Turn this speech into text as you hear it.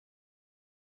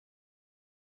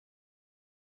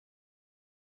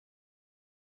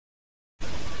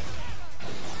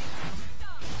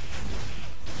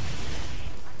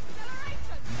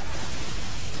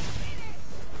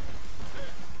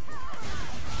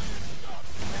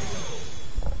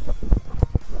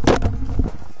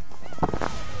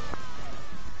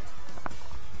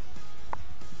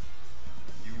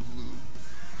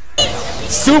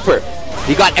super.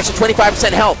 He got extra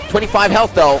 25% health. 25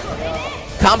 health though.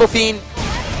 Combo Fiend.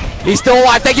 He's still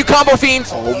alive. Thank you, Combo Fiend.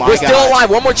 Oh my We're still alive.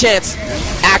 One more chance.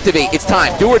 Activate. It's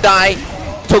time. Do or die.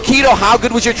 Tokido, how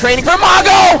good was your training for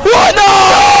Mago? What? No!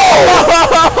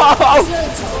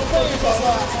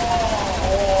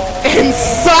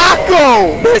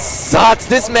 Insako! This sucks.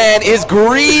 This man is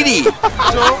greedy.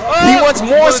 He wants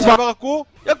more spot.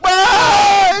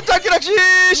 약간 짱기락시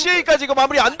CA까지 이거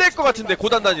마무리 안 될 것 같은데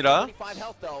고단단이라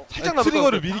살짝 남을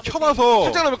트리거를 미리 켜놔서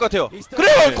살짝 남을 것 같아요.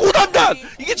 그래요 고단단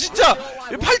이게 진짜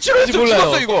 875에서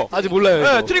죽었어 이거. 아직 몰라요.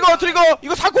 네, 트리거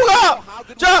이거 사코가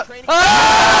자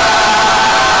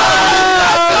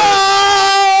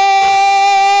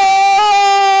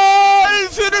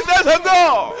수능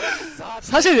성공.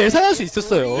 사실 예상할 수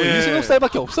있었어요. 예.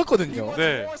 이승엽살밖에 없었거든요.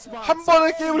 네. 한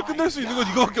번에 게임을 끝낼 수 있는 건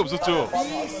이거밖에 없었죠.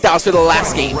 That was for the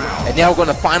last game, and now we're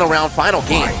going to final round, final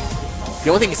game. The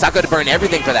only thing is Sako to burn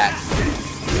everything for that.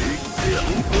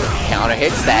 Counter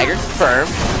hit, stagger, firm.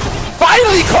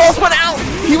 Finally calls one out.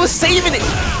 He was saving it.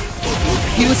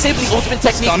 He was saving the ultimate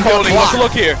technique. I'm building. What's the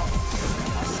look here?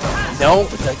 No,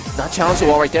 not challenge the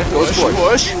wall right there. Goes for it.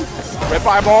 Push. Red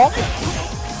fireball.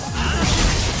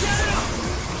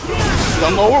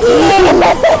 Get off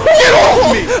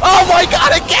me! Oh my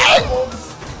god, again!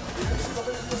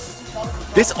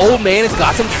 This old man has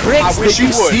got some tricks. Did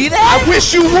you see that? I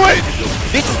wish you would!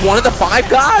 This is one of the 5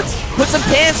 gods. Put some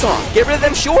pants on. Get rid of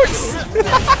them shorts.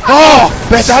 Oh,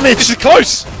 best damage. This is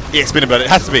close. Yeah, spin about it.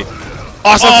 It has to be.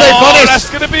 Oh, so Oh, punish. that's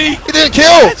gonna be. He didn't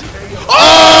kill.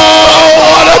 Oh,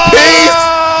 what a piece!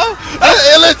 An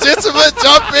illegitimate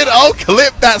jump in. Oh,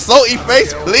 clip that salty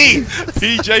face, please.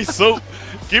 PJ Salt.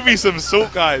 Give me some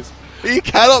salt, guys. He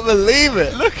cannot believe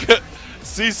it. Look at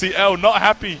CCL, not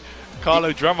happy.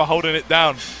 Carlo Drama holding it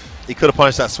down. He could have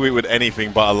punished that sweep with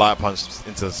anything but a light punch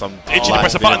into some. Itching to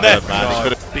press a button there.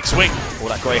 Big swing. All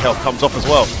that grey health comes off as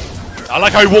well. I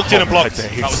like how he walked in and blocked.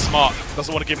 That was smart.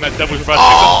 Doesn't want to give him that devil's reverse.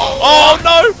 Oh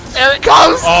no! There it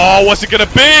comes. Oh, what's it gonna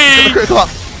be?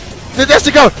 The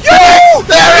Destiny go. Yo!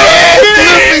 There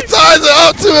it is! Luffy ties it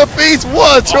up to a piece.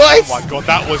 What a choice! Oh my god,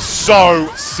 that was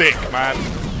so sick, man.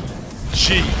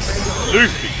 Jeez.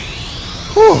 Luffy.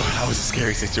 Whew, that was a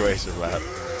scary situation, man.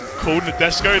 Called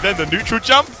Nadeshko, then the neutral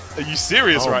jump? Are you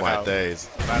serious right now? Oh my days.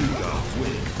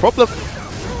 Problem.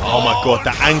 Oh my god,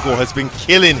 the angle has been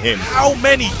killing him. How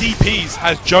many DPs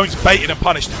has Jones baited and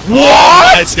punished?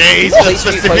 What? Days,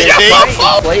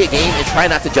 Play a game and try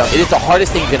not to jump. It is the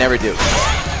hardest thing you can ever do.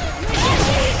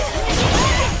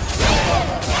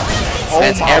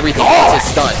 That's everything. It's a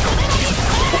stunt.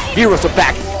 Heroes are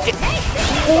back.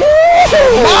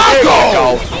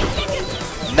 Mago!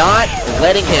 Not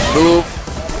letting him move.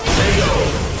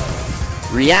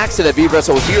 Reacts to the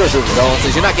V-Wrestle with Heroes of Zone.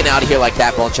 Says you're not getting out of here like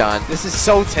that, Bonchan. This is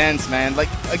so tense, man. Like,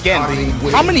 again,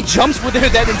 how many jumps were there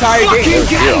that entire game?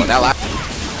 Zero. Now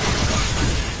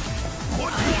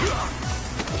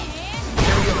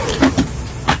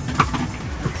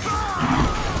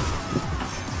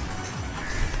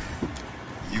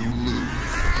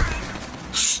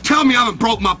Tell me I haven't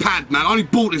broke my pad, man. I only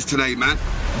bought this today, man.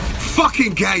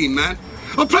 Fucking game, man.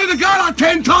 I played the guy like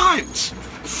 10 times.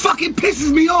 Fucking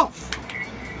pisses me off.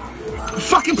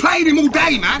 Fucking played him all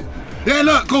day, man. Yeah,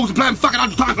 look, calls to play him fucking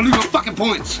 100 times. I lose my fucking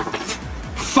points.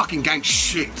 Fucking game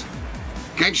shit.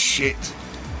 Game shit.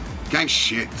 Game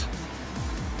shit.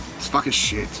 It's fucking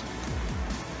shit.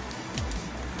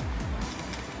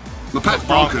 My pad's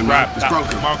broken, man. It's broken.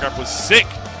 Command grab was sick.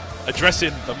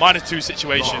 Addressing the -2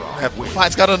 situation.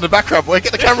 Fight's going on in the background, boy.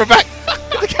 Get the camera back.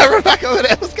 Get the camera back over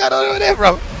there. What's going on over there,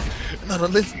 bro? No,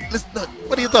 listen. No.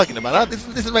 What are you talking about, huh? This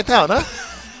is my town, huh?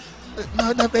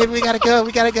 No, baby, we gotta go.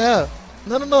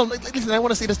 No. Listen, I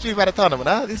want to see the Street Fighter tournament,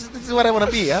 huh? This is what I want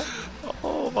to be, huh?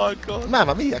 Oh my god.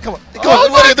 Mamma mia, come on. Come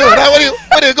on, what are you doing, huh? Where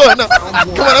are you going? No. Come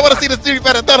on, I want to see the Street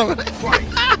Fighter tournament.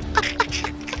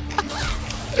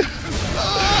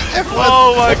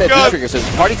 Oh my god. So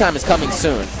party time is coming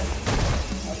soon.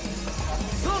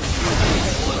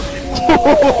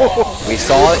 We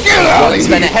saw it. He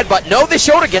spent a headbutt. No, the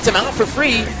shoulder gets him out for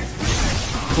free.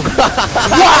 Oh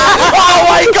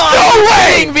my god! No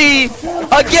way! Me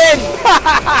again.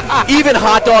 Even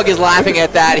Hot Dog is laughing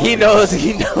at that. He knows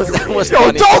that was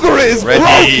funny. Dogger is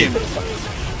broken.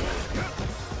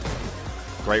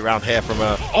 Great round here from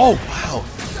Oh wow!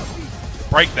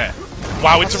 Break there.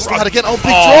 Wow, it's a run. Again. Oh,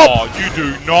 big drop. You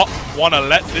do not want to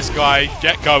let this guy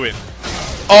get going.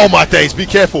 Oh my days! Be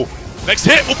careful. Next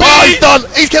hit will be. Oh, he's done.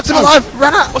 He's kept him alive.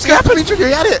 Ran out. What's going to happen?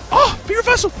 He had it. Oh, be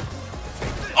reversal.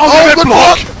 Oh, good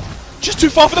block. Just too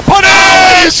far for the punish.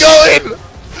 Oh, he's going.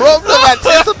 Problem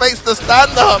anticipates the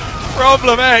stand-up.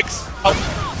 Problem X.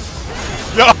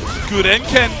 Yeah. Good end,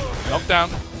 Ken.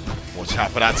 Knockdown. Watch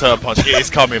out for that turn punch. It is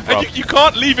coming, bro. And you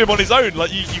can't leave him on his own.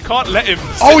 Like you can't let him.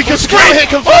 Oh, he can scream hit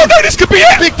confirm. Oh no, this could be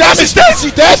it. Big damage. Is dead. Is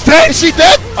she dead? Is she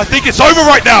dead? I think it's over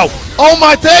right now. Oh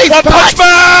my days. One Punch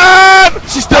Man.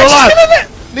 She's still alive.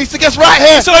 Needs to guess right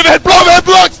here. It's an overhead blow. Overhead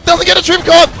blocks. Doesn't get a trim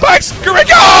card. Pax,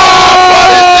 Gariga.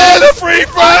 Oh, the free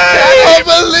frame. I can't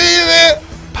believe it.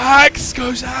 Pax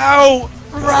goes out.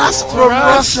 Rast from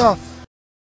Russia.